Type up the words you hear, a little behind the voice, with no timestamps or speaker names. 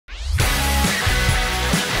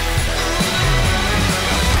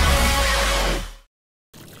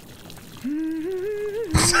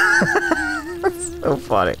so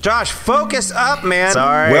funny. Josh, focus up, man.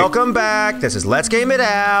 Sorry. Welcome back. This is Let's Game It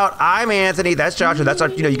Out. I'm Anthony. That's Josh. And that's our,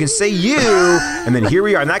 you can say you, and then here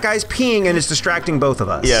we are. And that guy's peeing, and it's distracting both of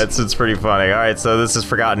us. Yeah, it's pretty funny. All right, so this is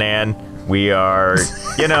Forgotton Anne. We are,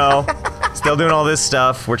 still doing all this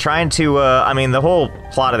stuff. We're trying to, I mean, the whole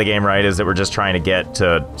plot of the game, right, is that we're just trying to get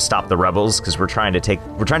to stop the rebels, because we're trying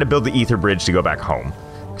to build the ether bridge to go back home.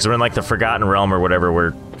 Because we're in, like, the Forgotten Realm or whatever,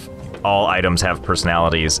 where all items have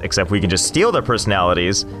personalities, except we can just steal their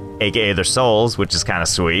personalities, aka their souls, which is kind of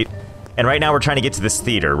sweet. And right now we're trying to get to this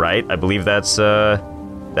theater, right? I believe that's the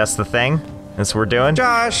thing? That's what we're doing?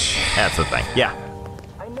 Josh. That's the thing, yeah.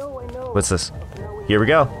 I know. What's this? Here we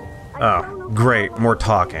go. Oh, great. More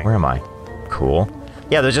talking. Where am I? Cool.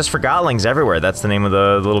 Yeah, there's just Forgotlings everywhere. That's the name of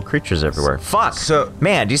the little creatures everywhere. Fuck! So,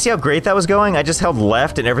 man, do you see how great that was going? I just held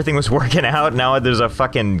left and everything was working out. Now there's a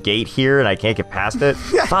fucking gate here and I can't get past it.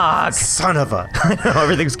 Fuck! Son of a... I know,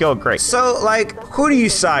 everything's going great. So, like, who do you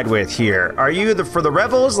side with here? Are you for the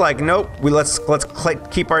rebels? Like, nope, let's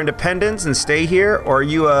keep our independence and stay here? Or are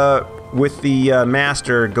you, with the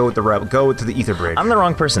master, go with the rebel, go to the ether bridge? I'm the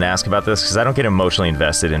wrong person to ask about this because I don't get emotionally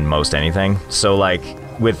invested in most anything. So, like,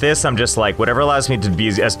 with this, I'm just like, whatever allows me to be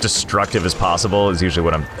as destructive as possible is usually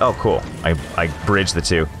what I'm... Oh, cool. I bridge the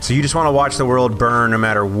two. So you just want to watch the world burn no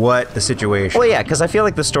matter what the situation? Well, yeah, because I feel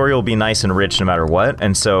like the story will be nice and rich no matter what,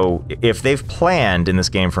 and so if they've planned in this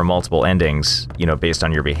game for multiple endings, based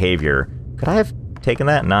on your behavior, could I have taken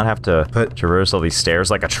that and not have to traverse all these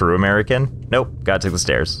stairs like a true American? Nope, gotta take the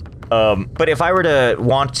stairs. But if I were to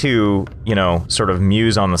want to, sort of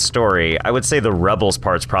muse on the story, I would say the Rebels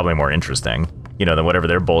part's probably more interesting, than whatever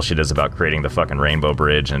their bullshit is about creating the fucking Rainbow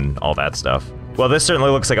Bridge and all that stuff. Well, this certainly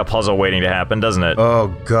looks like a puzzle waiting to happen, doesn't it? Oh,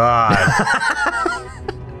 God.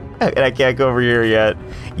 And I can't go over here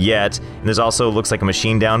yet. And there's also, looks like a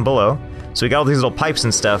machine down below. So we got all these little pipes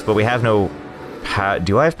and stuff, but we have no...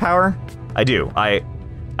 Do I have power? I do. I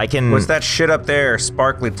can... What's that shit up there?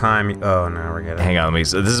 Sparkly time. Oh, no, we're getting... Hang on,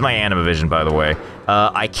 so this is my anima vision, by the way.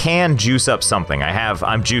 I can juice up something.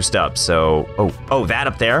 I'm juiced up, so... Oh, that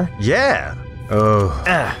up there? Yeah.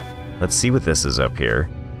 Oh. Let's see what this is up here.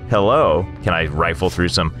 Hello? Can I rifle through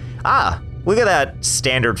some... Ah! Look at that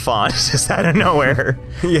standard font just out of nowhere.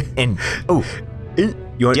 Yeah. And... Oh. Do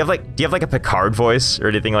you have like a Picard voice or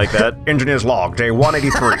anything like that? Engineer's log, day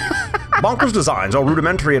 183. Bonker's designs are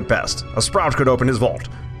rudimentary at best. A sprout could open his vault.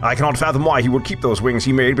 I cannot fathom why he would keep those wings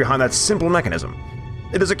he made behind that simple mechanism.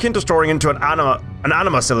 It is akin to storing into an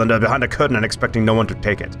anima cylinder behind a curtain and expecting no one to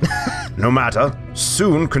take it. No matter.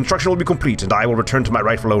 Soon, construction will be complete and I will return to my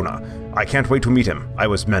rightful owner. I can't wait to meet him. I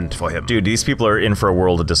was meant for him. Dude, these people are in for a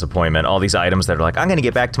world of disappointment. All these items that are like, I'm gonna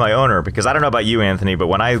get back to my owner, because I don't know about you, Anthony, but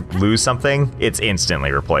when I lose something, it's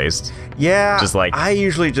instantly replaced. Yeah, just like... I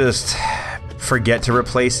usually just forget to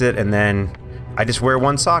replace it and then I just wear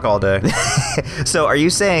one sock all day. So are you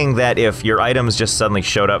saying that if your items just suddenly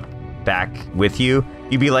showed up back with you,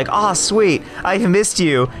 you'd be like, oh, sweet, I've missed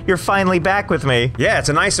you. You're finally back with me. Yeah, it's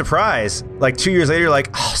a nice surprise. Like 2 years later, you're like,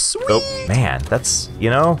 oh, sweet. Oh, man, that's,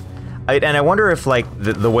 and I wonder if, like,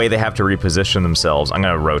 the way they have to reposition themselves, I'm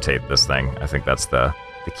gonna rotate this thing. I think that's the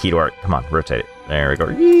key to our, come on, rotate it. There we go.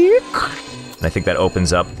 And I think that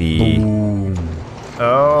opens up the... Boom.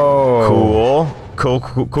 Oh.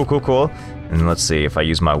 Cool. And let's see, if I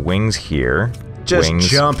use my wings here. Just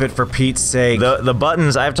jump it for Pete's sake. The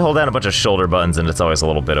buttons, I have to hold down a bunch of shoulder buttons, and it's always a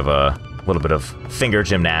little bit of finger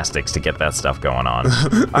gymnastics to get that stuff going on.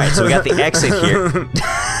 All right, so we got the exit here.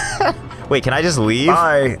 Wait, can I just leave?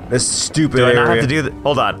 Bye. This stupid area. Do I not have to do that?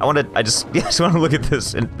 Hold on. I just want to look at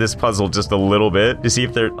this puzzle just a little bit to see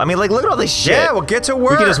if there. I mean, like, look at all this shit. Yeah, we'll get to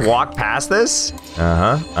work. We can just walk past this.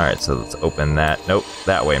 All right, so let's open that. Nope,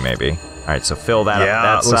 that way maybe. All right, so fill that up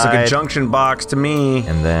that side. Looks like a junction box to me.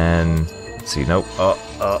 And then, let's see. Nope.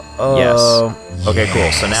 Yes. Okay,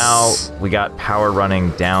 cool. So now we got power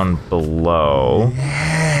running down below.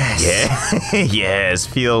 Yes. Yeah. Yes,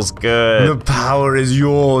 feels good. The power is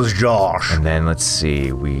yours, Josh. And then let's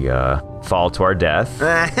see, we fall to our death,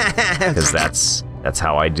 because that's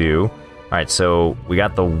how I do. All right, so we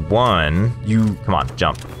got the one. Come on,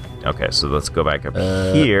 jump. Okay, so let's go back up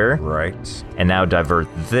here. Right. And now divert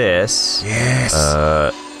this. Yes.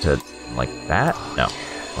 To like that? No.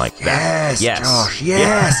 Like that. Yes, Josh,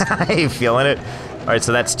 yes. Yeah. Are you feeling it? All right,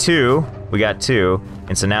 so that's 2. We got 2.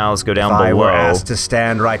 And so now let's go down below. If I were asked to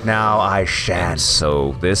stand right now, I shan't. And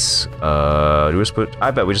so this,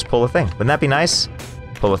 I bet we just pull a thing. Wouldn't that be nice?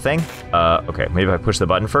 Pull a thing? Okay, maybe if I push the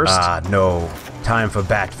button first? No. Time for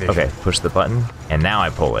bat vision. Okay, push the button, and now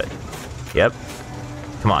I pull it. Yep.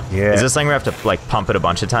 Come on. Yeah. Is this thing where I have to, like, pump it a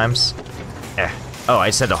bunch of times? Oh, I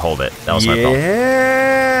just had to hold it. That was my fault.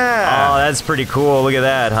 Yeah. Yeah. Oh, that's pretty cool. Look at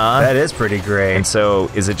that, huh? That is pretty great. And so,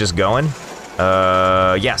 is it just going?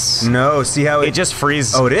 Yes. No, see how It just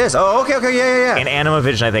freezes. Oh, it is? Oh, okay, yeah. In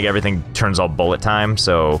Animavision, I think everything turns all bullet time,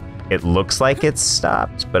 so it looks like it's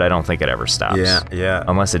stopped, but I don't think it ever stops. Yeah.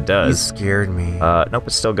 Unless it You does. scared me. Nope,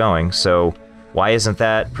 it's still going, so why isn't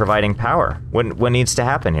that providing power? What needs to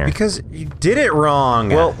happen here? Because you did it wrong.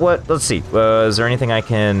 Well, let's see. Is there anything I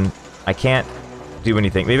can't do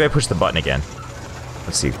anything. Maybe I push the button again.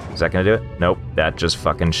 Let's see, is that gonna do it? Nope, that just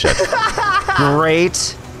fucking shit.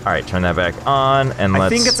 Great. All right, turn that back on, and let's... I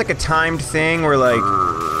think it's like a timed thing where like...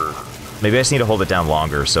 Maybe I just need to hold it down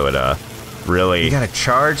longer so it, really... You gotta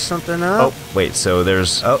charge something up? Oh, wait, so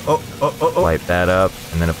there's... Oh. Light that up,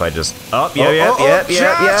 and then if I just... Oh,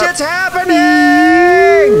 Josh, it's happening!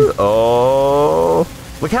 Oh,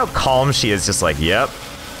 look how calm she is, just like, yep.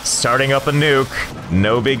 Starting up a nuke,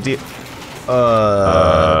 no big deal.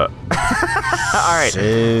 All right.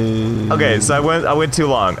 Okay, so I went too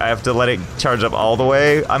long. I have to let it charge up all the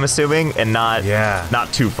way, I'm assuming, and not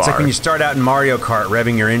too far. It's like when you start out in Mario Kart,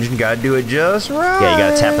 revving your engine, gotta do it just right. Yeah, you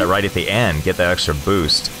gotta tap that right at the end, get that extra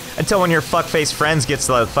boost. Until when your fuckface friends gets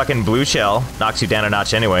the fucking blue shell, knocks you down a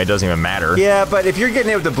notch anyway, it doesn't even matter. Yeah, but if you're getting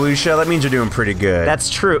hit with the blue shell, that means you're doing pretty good. That's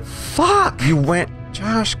true. Fuck! You went...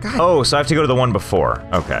 Josh, God. Oh, so I have to go to the one before.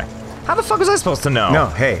 Okay. How the fuck was I supposed to know? No,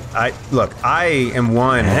 hey, I am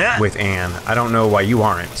one with Anne. I don't know why you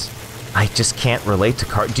aren't. I just can't relate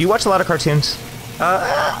to Do you watch a lot of cartoons?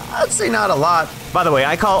 I'd say not a lot. By the way,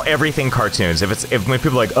 I call everything cartoons. When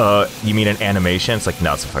people are like, you mean an animation? It's like,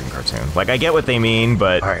 no, it's a fucking cartoon. Like, I get what they mean,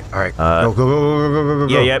 but... All right. Go.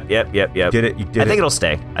 Yeah, yep. You did it. I think it'll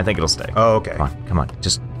stay. Oh, okay. Come on.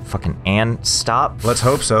 Just fucking Anne, stop. Let's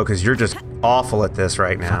hope so, because you're just awful at this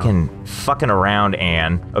right now. Fucking around,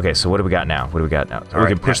 Anne. Okay, so what do we got now? We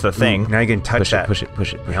can push the thing. Now you can touch that. Push it.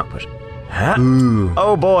 Huh? Ooh.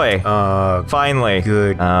 Oh boy. Finally.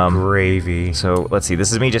 Good gravy. So let's see.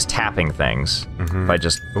 This is me just tapping things. Mm-hmm.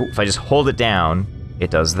 If I just hold it down,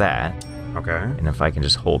 it does that. Okay. And if I can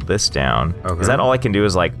just hold this down, okay. Is that all I can do?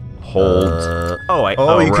 Is like hold? Okay.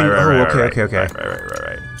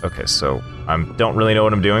 Right. Okay, so I don't really know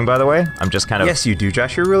what I'm doing, by the way. I'm just kind of... Yes, you do,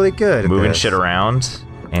 Josh. You're really good moving at this. shit around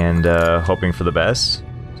and hoping for the best.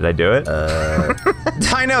 Did I do it?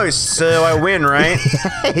 I know, so I win, right?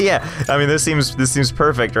 Yeah, I mean, this seems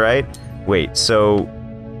perfect, right? Wait, so...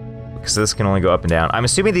 Because this can only go up and down. I'm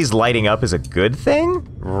assuming these lighting up is a good thing?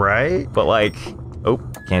 Right. But like... Oh,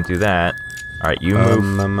 can't do that. Alright, you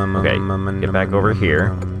move... Okay, get back over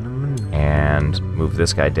here. And move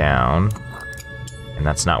this guy down. And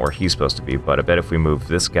that's not where he's supposed to be, but I bet if we move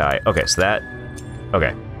this guy... Okay, so that...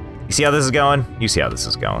 Okay. You see how this is going? You see how this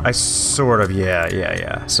is going. I sort of,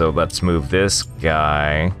 yeah. So let's move this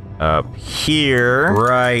guy up here.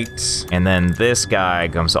 Right. And then this guy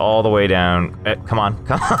comes all the way down. Come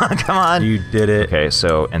on. You did it. Okay,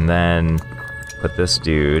 so, and then put this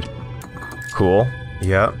dude. Cool.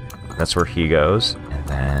 Yep. That's where he goes. And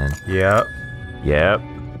then... Yep.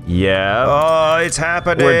 Oh, it's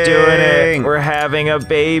happening. We're doing it. We're having a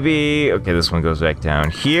baby. Okay, this one goes back down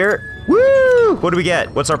here. Woo! What do we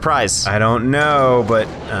get? What's our prize? I don't know, but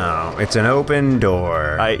it's an open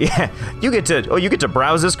door. You get to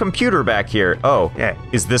browse this computer back here. Oh, yeah.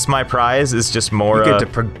 Is this my prize? Is just more? You get to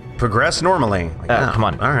progress normally. Like, come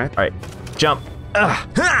on. All right, jump.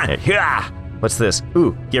 What's this?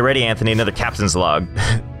 Ooh, get ready, Anthony. Another captain's log.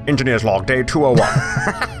 Engineer's log, day 201.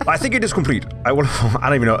 I think it is complete. I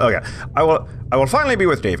don't even know. Okay. I will finally be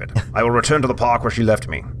with David. I will return to the park where she left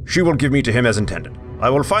me. She will give me to him as intended. I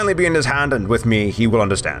will finally be in his hand, and with me, he will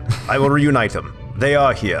understand. I will reunite them. They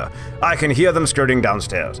are here. I can hear them skirting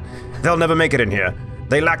downstairs. They'll never make it in here.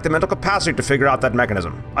 They lack the mental capacity to figure out that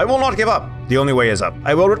mechanism. I will not give up. The only way is up.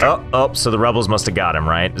 I will return. Oh, so the rebels must have got him,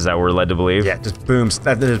 right? Is that what we're led to believe? Yeah, just booms.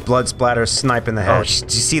 There's blood splatter, snipe in the head. Oh, did you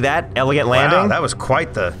see that? Elegant landing? Wow, that was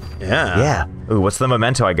quite the... Yeah. Ooh, what's the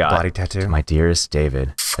memento I got? Body tattoo. To my dearest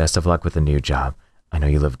David, best of luck with the new job. I know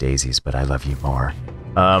you love daisies, but I love you more.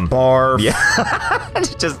 Barf.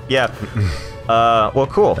 Yeah. Well,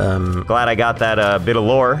 cool. Glad I got that bit of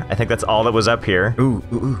lore. I think that's all that was up here. Ooh.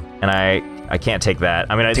 And I can't take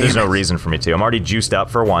that. I mean, there's no reason for me to. I'm already juiced up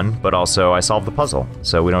for one, but also I solved the puzzle,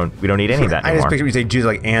 so we don't need any of that anymore. I just picture you say juice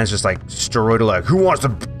like Anne's just like steroidal, like who wants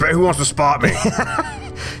to spot me?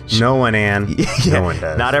 No one, Anne. Yeah. No one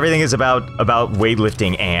does. Not everything is about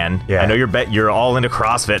weightlifting, Anne. Yeah. I know you're all into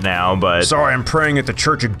CrossFit now, but sorry, I'm praying at the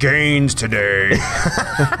Church of Gaines today.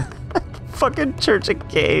 Fucking Church of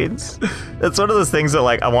Gaines. That's one of those things that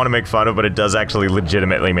like I want to make fun of, but it does actually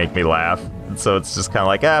legitimately make me laugh. So it's just kind of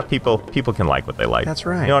like, people can like what they like. That's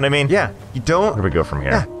right. You know what I mean? Yeah. You don't. Where do we go from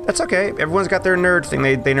here? Yeah, that's okay. Everyone's got their nerd thing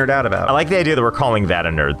they nerd out about. I like the idea that we're calling that a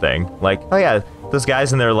nerd thing. Like, oh yeah, those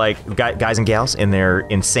guys and their like guys and gals in their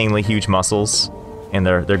insanely huge muscles and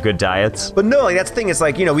their good diets. But no, like that's the thing. It's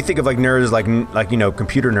like, you know, we think of like nerds like you know,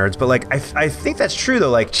 computer nerds, but like I think that's true though.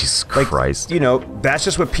 Like, Jesus like, Christ. you know, that's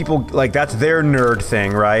just what people like. That's their nerd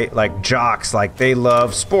thing, right? Like jocks, like they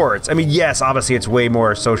love sports. I mean, yes, obviously it's way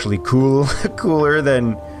more socially cooler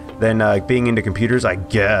than being into computers, I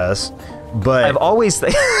guess. But I've always,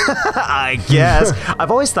 I guess,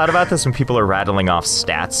 I've always thought about this when people are rattling off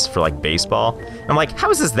stats for like baseball. I'm like, how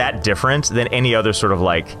is this that different than any other sort of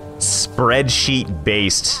like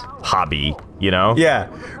spreadsheet-based hobby, you know? Yeah,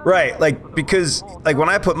 right. Like, because like when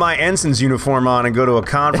I put my ensign's uniform on and go to a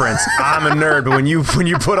conference, I'm a nerd. But when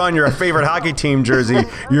you put on your favorite hockey team jersey,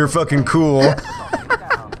 you're fucking cool.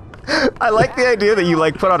 I like the idea that you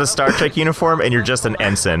like put on a Star Trek uniform and you're just an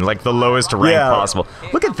ensign, like the lowest rank possible.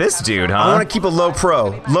 Look at this dude, huh? I want to keep a low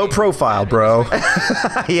profile, bro.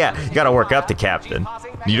 Yeah, you gotta work up to captain.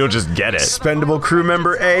 You don't just get it. Expendable crew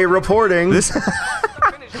member A reporting. This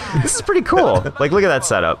is pretty cool. Like, look at that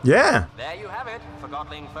setup. Yeah. There you have it,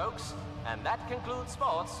 Forgotling folks, and that concludes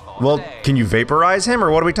sports for Well, today. can you vaporize him,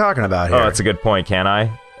 or what are we talking about here? Oh, that's a good point, can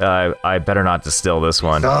I? I better not distill this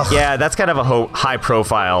one. Ugh. Yeah, that's kind of a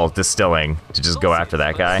high-profile distilling to just go after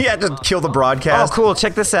that guy. Yeah, just kill the Oh, broadcast. cool.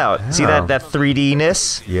 Check this out. See that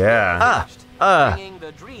 3D-ness? Yeah. Bringing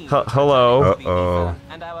the dream Hello. Uh-oh.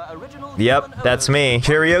 and our original Yep, human that's home. me.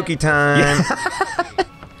 Karaoke time.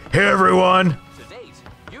 Hey, everyone. To date,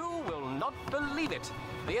 you will not believe it.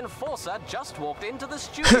 The enforcer just walked into the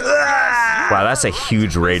studio. Wow, that's a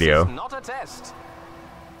huge radio. This is not a test.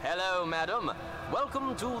 Hello, madam.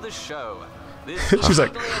 Welcome to the show. This She's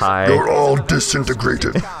like, Hi. You're all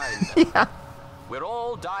disintegrated. Yeah. We're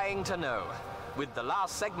all dying to know. With the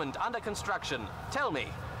last segment under construction, tell me,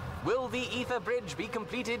 will the Ether Bridge be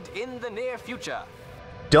completed in the near future?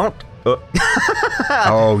 Don't.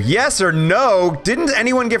 oh, yes or no? Didn't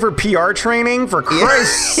anyone give her PR training? For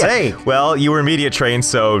Christ's sake. Well, you were media trained,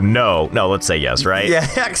 so no. No, let's say yes, right?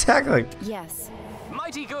 Yeah, exactly. Yes.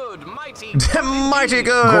 Mighty good, mighty Mighty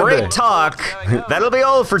good. Great talk. That'll be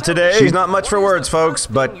all for today. She's not much for words, folks,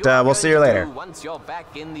 but we'll see her later. Once you're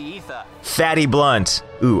back in the ether. Fatty Blunt.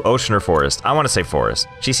 Ooh, ocean or forest? I want to say forest.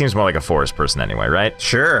 She seems more like a forest person anyway, right?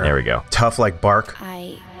 Sure. There we go. Tough like bark.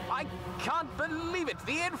 I can't believe it.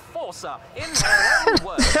 The enforcer in her own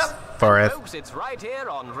words. Forest. Folks, it's right here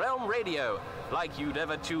on Realm Radio. Like you'd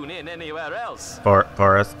ever tune in anywhere else.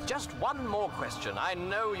 Forest. Just one more question. I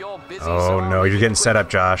know you're busy. Oh so no, I'll you're be getting quick. set up,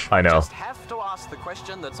 Josh. I know. Just have to ask the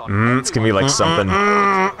question that's on It's gonna be like something.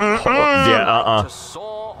 Yeah, to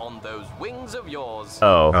soar on those wings of yours.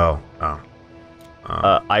 Oh. Oh.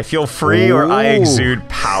 I feel free or I Ooh. exude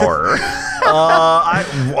power.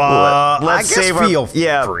 I Let's guess save feel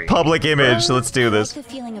our free. public image. Let's do I this. like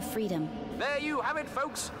the feeling of freedom. There you have it,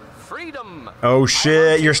 folks. Freedom. Oh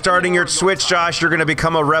shit, you're starting your switch, Josh. You're gonna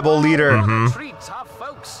become a rebel leader. Treat tough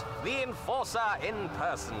folks. The enforcer in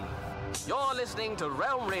person. You're listening to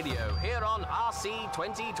Realm Radio here on RC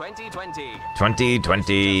 2020. 20.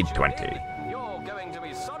 You're going to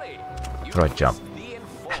be sorry. You do I jump? The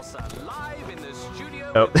enforcer live in the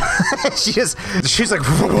studio. Oh, she's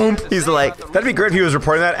like, he's like, That'd be great if he was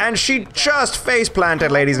reporting that. And she just face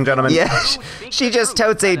planted, ladies and gentlemen. yeah, she just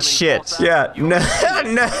totes ate shit. Yeah. No.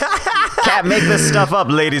 Can't make this stuff up,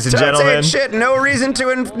 ladies and Totes gentlemen. ain't shit. No reason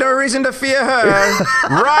to fear her.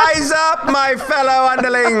 Rise up, my fellow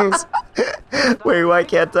underlings. Wait, why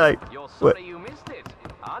can't I? You're What, sorry you missed it,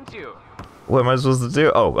 aren't you? what am I supposed to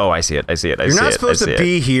do? Oh, I see it. You're not supposed to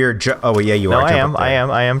be here. Oh, yeah, you No, are. I Jump up am.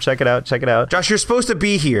 there. I am. Check it out. Josh, you're supposed to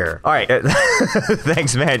be here. All right.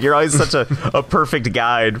 Thanks, man. You're always such a perfect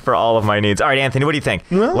guide for all of my needs. All right, Anthony, what do you think?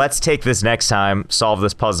 Well- Let's take this next time, solve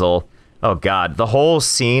this puzzle. Oh, God. The whole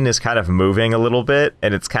scene is kind of moving a little bit,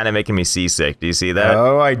 and it's kind of making me seasick. Do you see that?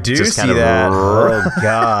 Oh, I do Just see kind of- that. Oh,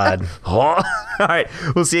 God. All right.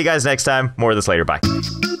 We'll see you guys next time. More of this later. Bye.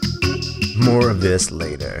 More of this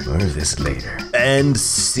later. More of this later. End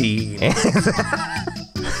scene.